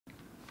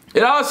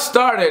It all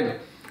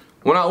started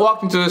when I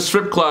walked into a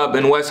strip club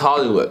in West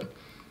Hollywood.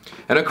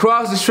 And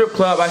across the strip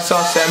club, I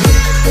saw Sam.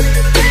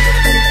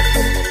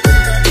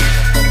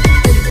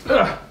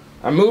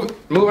 I'm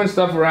moving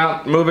stuff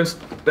around.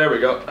 There we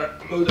go.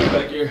 Move this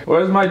back here.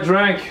 Where's my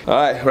drink? All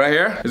right, right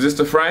here. Is this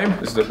the frame?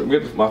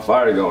 Get my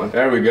fire going.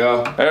 There we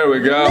go. There we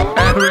go.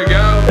 There we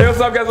go. Hey,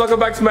 what's up, guys? Welcome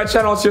back to my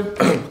channel.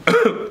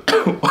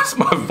 What's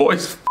my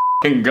voice?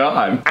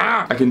 Gone.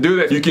 I can do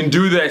this. You can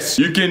do this.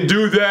 You can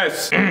do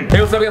this.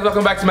 Hey, what's up, guys?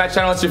 Welcome back to my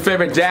channel. It's your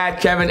favorite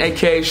dad, Kevin,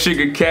 aka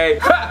Sugar K.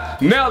 Ha!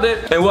 Nailed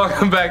it. And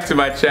welcome back to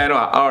my channel.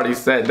 I already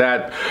said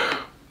that.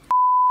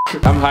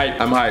 I'm hyped.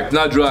 I'm hyped. It's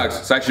not drugs.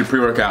 It's actually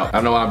pre-workout. I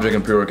don't know why I'm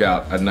drinking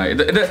pre-workout at night.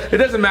 It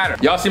doesn't matter.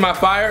 Y'all see my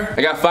fire?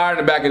 I got fire in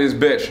the back of this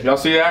bitch. Y'all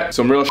see that?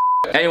 Some real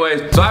shit.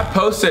 Anyways, so I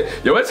posted.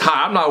 Yo, it's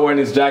hot. I'm not wearing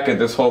this jacket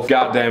this whole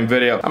goddamn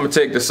video. I'm gonna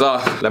take this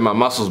off. Let my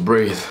muscles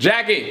breathe.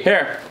 Jackie,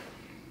 here.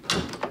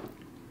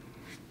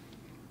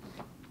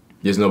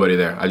 There's nobody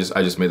there. I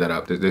just made that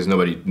up. There's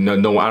nobody.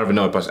 No, I don't even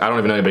know. I don't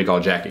even know anybody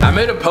called Jackie. I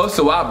made a post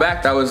a while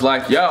back that was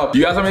like, yo,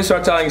 you guys want me to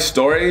start telling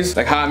stories?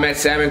 Like how I met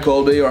Sam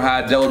Colby or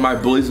how I dealt with my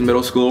bullies in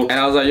middle school. And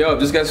I was like, yo,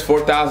 if this gets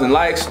 4,000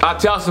 likes, I'll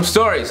tell some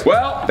stories.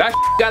 Well, that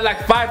got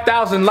like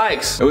 5,000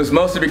 likes. It was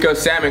mostly because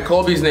Sam and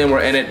Colby's name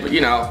were in it, but you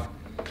know.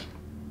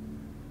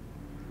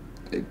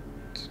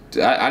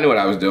 I knew what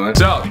I was doing.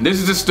 So, this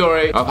is the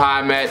story of how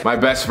I met my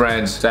best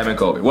friends, Sam and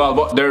Colby.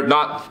 Well, they're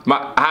not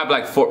I have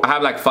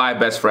like 5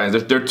 best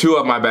friends. They're 2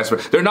 of my best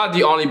friends. They're not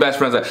the only best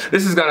friends.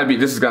 This is gonna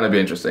be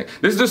interesting.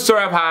 This is the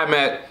story of how I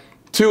met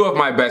 2 of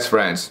my best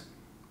friends,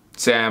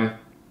 Sam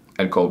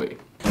and Colby.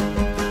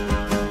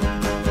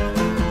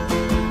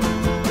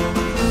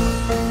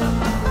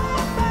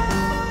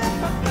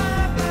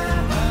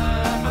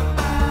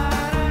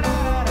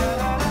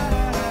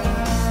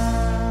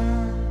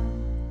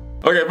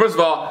 Okay, first of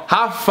all,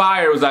 how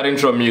fire was that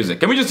intro music?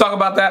 Can we just talk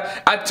about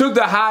that? I took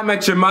the How I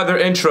Met Your Mother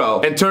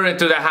intro and turned it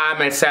into the How I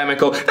Met Sam and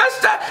Colby.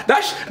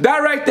 That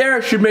right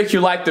there should make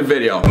you like the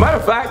video. Matter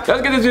of fact,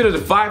 let's get this video to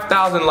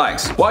 5,000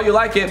 likes. While you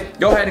like it,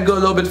 go ahead and go a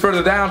little bit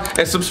further down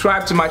and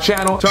subscribe to my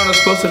channel. Turn on those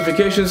post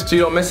notifications so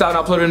you don't miss out on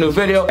uploading a new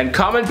video. And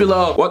comment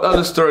below what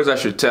other stories I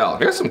should tell.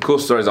 I got some cool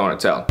stories I want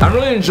to tell. I'm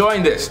really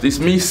enjoying this. This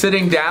me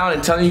sitting down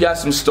and telling you guys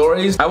some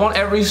stories. I want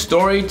every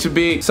story to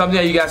be something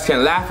that you guys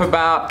can laugh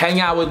about, hang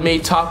out with me,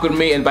 talk with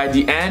me, and by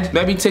the end,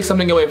 maybe take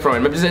something away from it.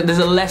 Maybe there's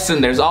a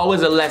lesson. There's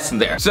always a lesson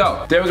there. So,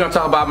 today we're gonna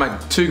talk about my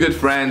 2 good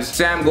friends,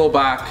 Sam Colby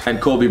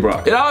and Colby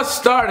Brock. It all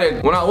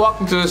started when I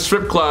walked into a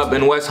strip club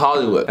in West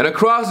Hollywood. And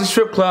across the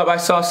strip club, I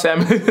saw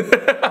Sam.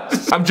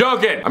 I'm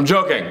joking. I'm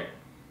joking.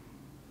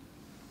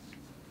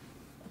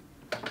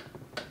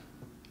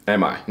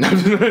 Am I? No, I'm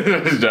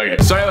just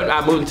joking. Sorry, when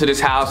I moved into this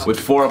house with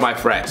 4 of my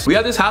friends. We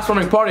had this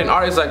housewarming party and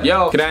Ari's like,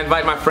 yo, can I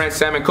invite my friends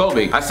Sam and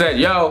Colby? I said,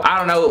 yo, I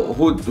don't know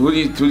who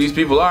these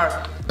people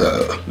are.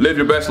 Live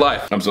your best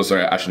life. I'm so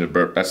sorry, I shouldn't have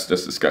burped. That's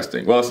just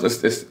disgusting. Well,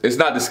 it's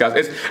not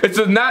disgusting.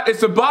 It's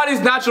the body's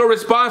natural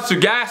response to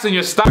gas in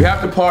your stomach. We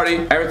have the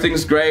party,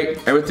 everything's great,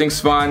 everything's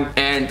fun,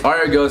 and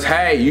Aria goes,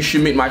 hey, you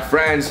should meet my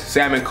friends,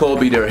 Sam and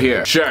Colby, they're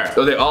here. Sure.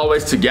 So they're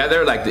always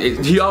together? Like,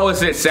 he always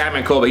said Sam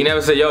and Colby. He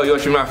never said, yo, you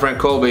should meet my friend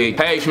Colby.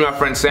 Hey, you should meet my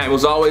friend Sam. It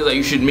was always like,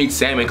 you should meet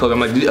Sam and Colby. I'm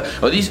like,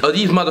 are these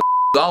motherfuckers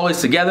always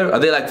together? Are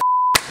they like,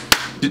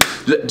 do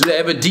they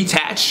ever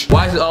detach?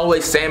 Why is it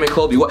always Sam and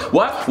Colby?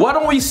 Why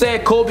don't we say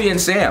Colby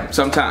and Sam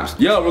sometimes?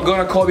 Yo, we're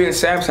going to Colby and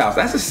Sam's house.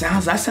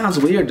 That sounds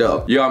weird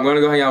though. Yo, I'm gonna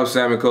go hang out with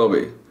Sam and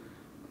Colby.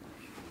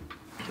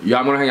 Yo,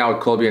 I'm gonna hang out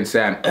with Colby and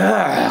Sam.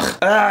 That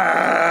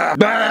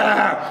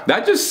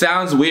just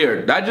sounds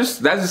weird. That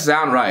doesn't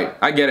sound right.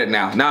 I get it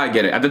now. Now I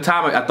get it. At the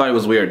time, I thought it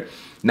was weird.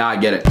 Now I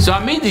get it. So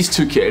I meet these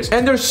 2 kids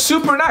and they're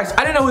super nice. I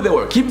didn't know who they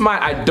were. Keep in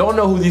mind, I don't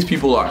know who these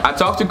people are. I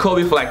talked to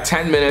Colby for like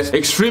 10 minutes,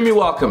 extremely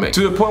welcoming,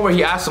 to the point where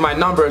he asked for my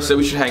number and said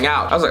we should hang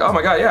out. I was like, oh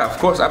my god, yeah, of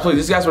course, absolutely.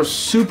 These guys were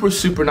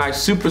super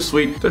nice, super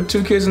sweet. They're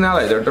 2 kids in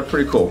LA. They're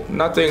pretty cool.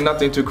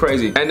 Nothing too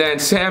crazy. And then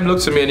Sam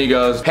looks at me and he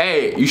goes,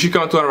 hey, you should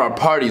come to one of our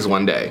parties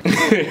one day.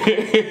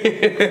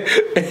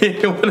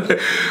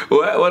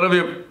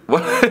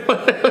 What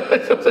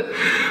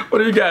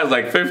are you guys,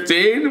 like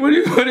 15? What do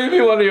you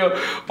mean one of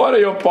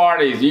your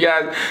parties? You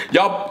guys,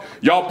 y'all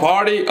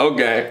party?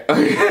 Okay.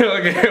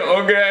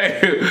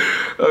 Okay,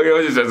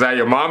 what's this? Is that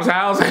your mom's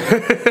house?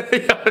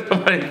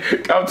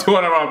 Come to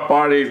one of our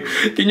parties.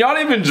 Can y'all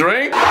even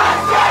drink?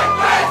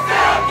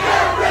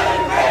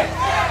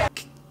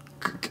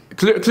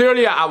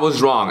 Clearly I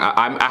was wrong.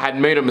 I had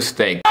made a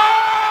mistake.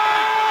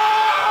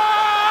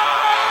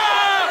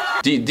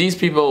 These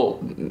people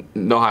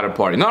know how to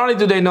party. Not only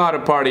do they know how to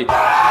party,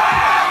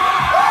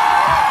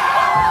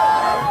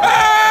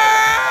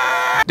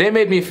 they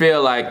made me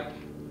feel like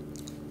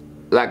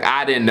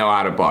I didn't know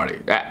how to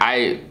party.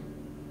 I'm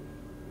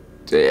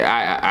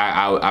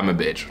a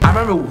bitch. I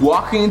remember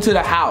walking into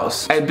the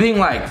house and being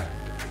like,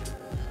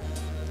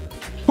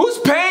 who's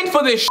paying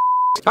for this shit?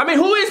 I mean,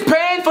 who is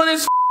paying for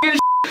this shit?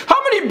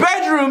 How many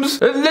bedrooms?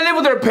 They live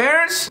with their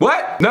parents?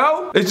 What?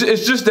 No? It's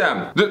just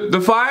them.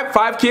 The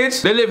five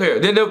kids, they live here.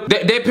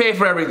 They pay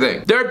for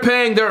everything. They're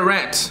paying their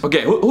rent.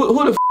 Okay,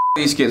 who the f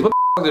are these kids? What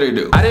the did they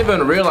do? I didn't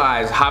even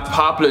realize how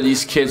popular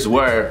these kids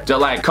were till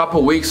like a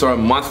couple weeks or a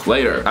month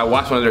later. I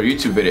watched one of their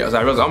YouTube videos.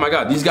 I realized, oh my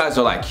god, these guys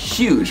are like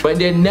huge. But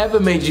they never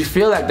made you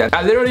feel like that.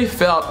 I literally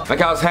felt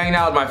like I was hanging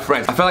out with my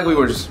friends. I felt like we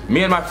were just,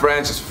 me and my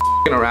friends just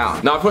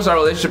around. Now of course our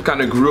relationship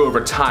kind of grew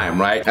over time,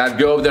 right? I'd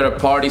go over there to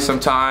party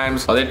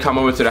sometimes, or they'd come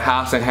over to the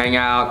house and hang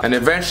out, and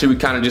eventually we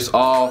kind of just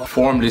all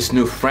formed this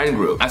new friend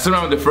group. I still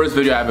remember the first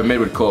video I ever made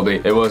with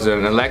Colby. It was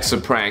an Alexa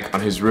prank on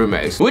his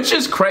roommates, which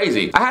is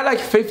crazy. I had like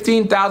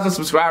 15,000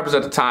 subscribers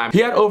at the time. He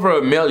had over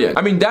 1 million.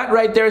 I mean, that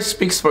right there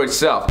speaks for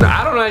itself.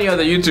 Now I don't know any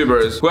other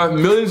YouTubers who have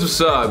millions of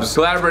subs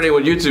collaborating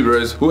with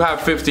YouTubers who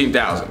have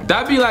 15,000.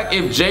 That'd be like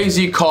if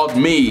Jay-Z called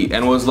me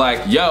and was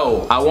like,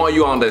 yo, I want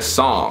you on this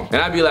song. And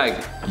I'd be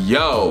like,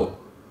 yo,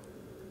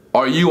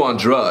 are you on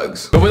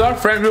drugs? But with our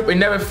friend group, it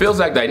never feels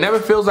like that. It never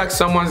feels like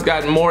someone's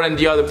got more than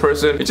the other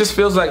person. It just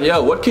feels like,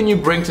 yo, what can you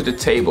bring to the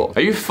table?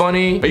 Are you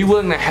funny? Are you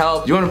willing to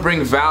help? Do you want to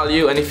bring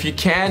value? And if you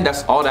can,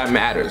 that's all that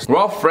matters. We're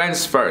all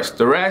friends first.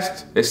 The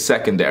rest is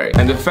secondary.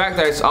 And the fact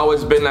that it's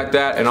always been like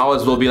that and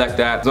always will be like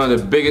that is one of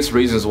the biggest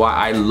reasons why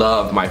I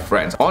love my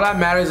friends. All that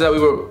matters is that we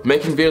were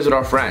making videos with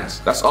our friends.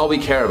 That's all we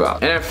care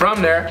about. And then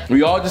from there,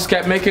 we all just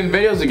kept making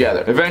videos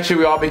together. Eventually,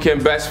 we all became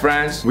best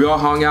friends. We all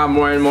hung out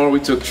more and more. We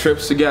took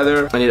trips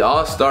together. And it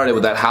all started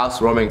with that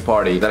housewarming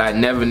party that I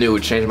never knew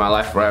would change my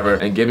life forever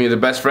and give me the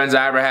best friends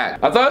I ever had.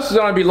 I thought this was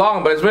gonna be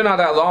long, but it's really not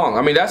that long.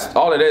 I mean, that's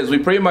all it is. We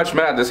pretty much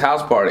met at this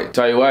house party.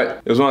 Tell you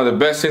what, it was one of the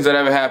best things that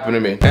ever happened to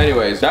me.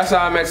 Anyways, that's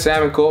how I met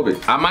Sam and Colby.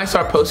 I might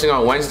start posting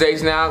on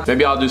Wednesdays now.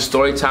 Maybe I'll do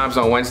story times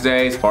on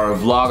Wednesdays or a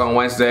vlog on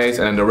Wednesdays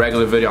and then the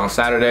regular video on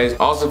Saturdays.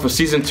 Also for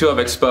season 2 of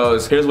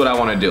Exposed, here's what I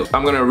wanna do.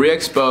 I'm gonna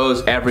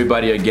re-expose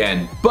everybody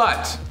again,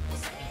 but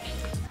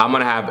I'm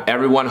gonna have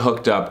everyone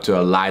hooked up to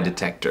a lie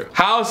detector.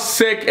 How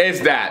sick is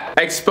that?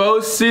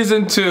 Exposed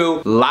season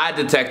 2 lie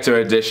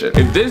detector edition.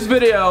 If this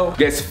video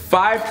gets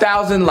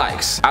 5,000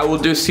 likes, I will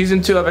do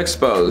season 2 of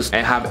Exposed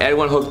and have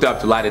everyone hooked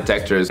up to lie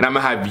detectors, and I'm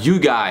gonna have you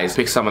guys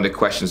pick some of the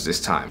questions this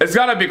time. It's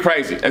gonna be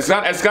crazy. It's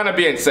gonna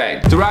be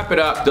insane. To wrap it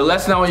up, the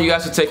lesson I want you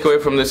guys to take away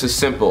from this is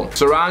simple.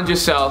 Surround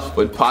yourself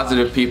with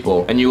positive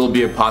people and you will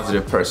be a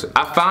positive person.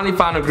 I finally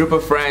found a group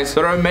of friends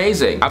that are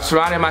amazing. I've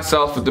surrounded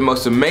myself with the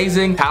most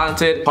amazing,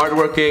 talented,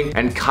 hardworking,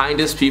 and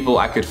kindest people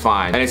I could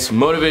find, and it's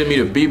motivated me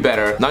to be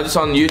better, not just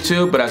on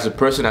YouTube, but as a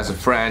person, as a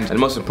friend, and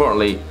most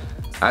importantly,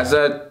 as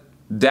a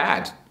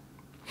dad.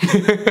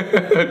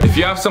 If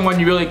you have someone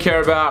you really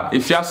care about,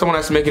 if you have someone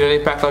that's making an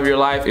impact on your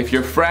life, if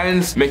your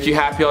friends make you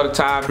happy all the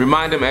time,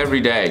 remind them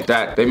every day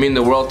that they mean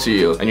the world to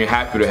you and you're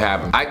happy to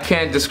have them. I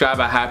can't describe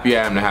how happy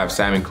I am to have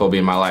Sam and Colby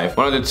in my life.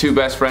 One of the 2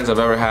 best friends I've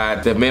ever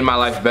had. They've made my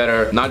life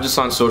better, not just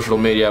on social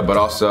media, but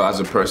also as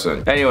a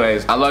person.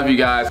 Anyways, I love you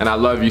guys, and I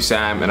love you,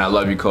 Sam, and I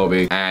love you,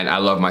 Colby, and I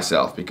love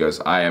myself because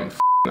I am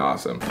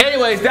awesome.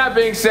 Anyways, that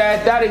being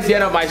said, that is the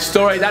end of my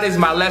story. That is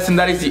my lesson.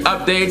 That is the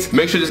updates.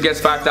 Make sure this gets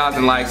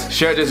 5,000 likes.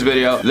 Share this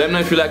video. Let me know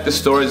if you like the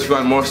stories, if you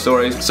want more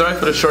stories. Sorry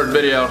for the short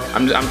video.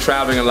 I'm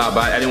traveling a lot,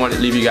 but I didn't want to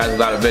leave you guys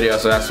without a video,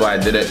 so that's why I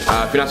did it.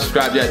 If you're not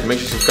subscribed yet, make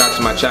sure you subscribe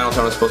to my channel,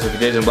 turn on post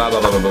notifications, blah,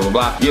 blah, blah, blah, blah, blah,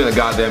 blah. You know the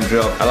goddamn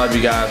drill. I love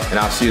you guys, and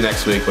I'll see you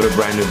next week with a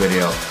brand new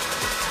video.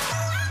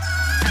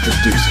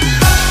 Deuces.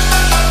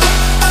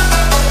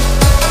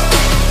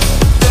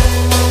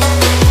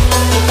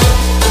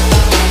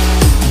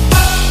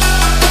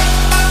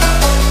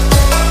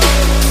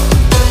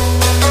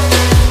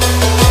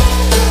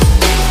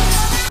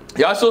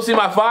 Y'all still see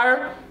my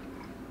fire?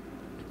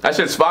 That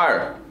shit's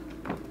fire.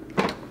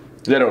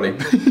 Literally.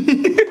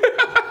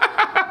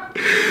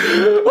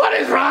 What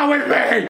is wrong with me?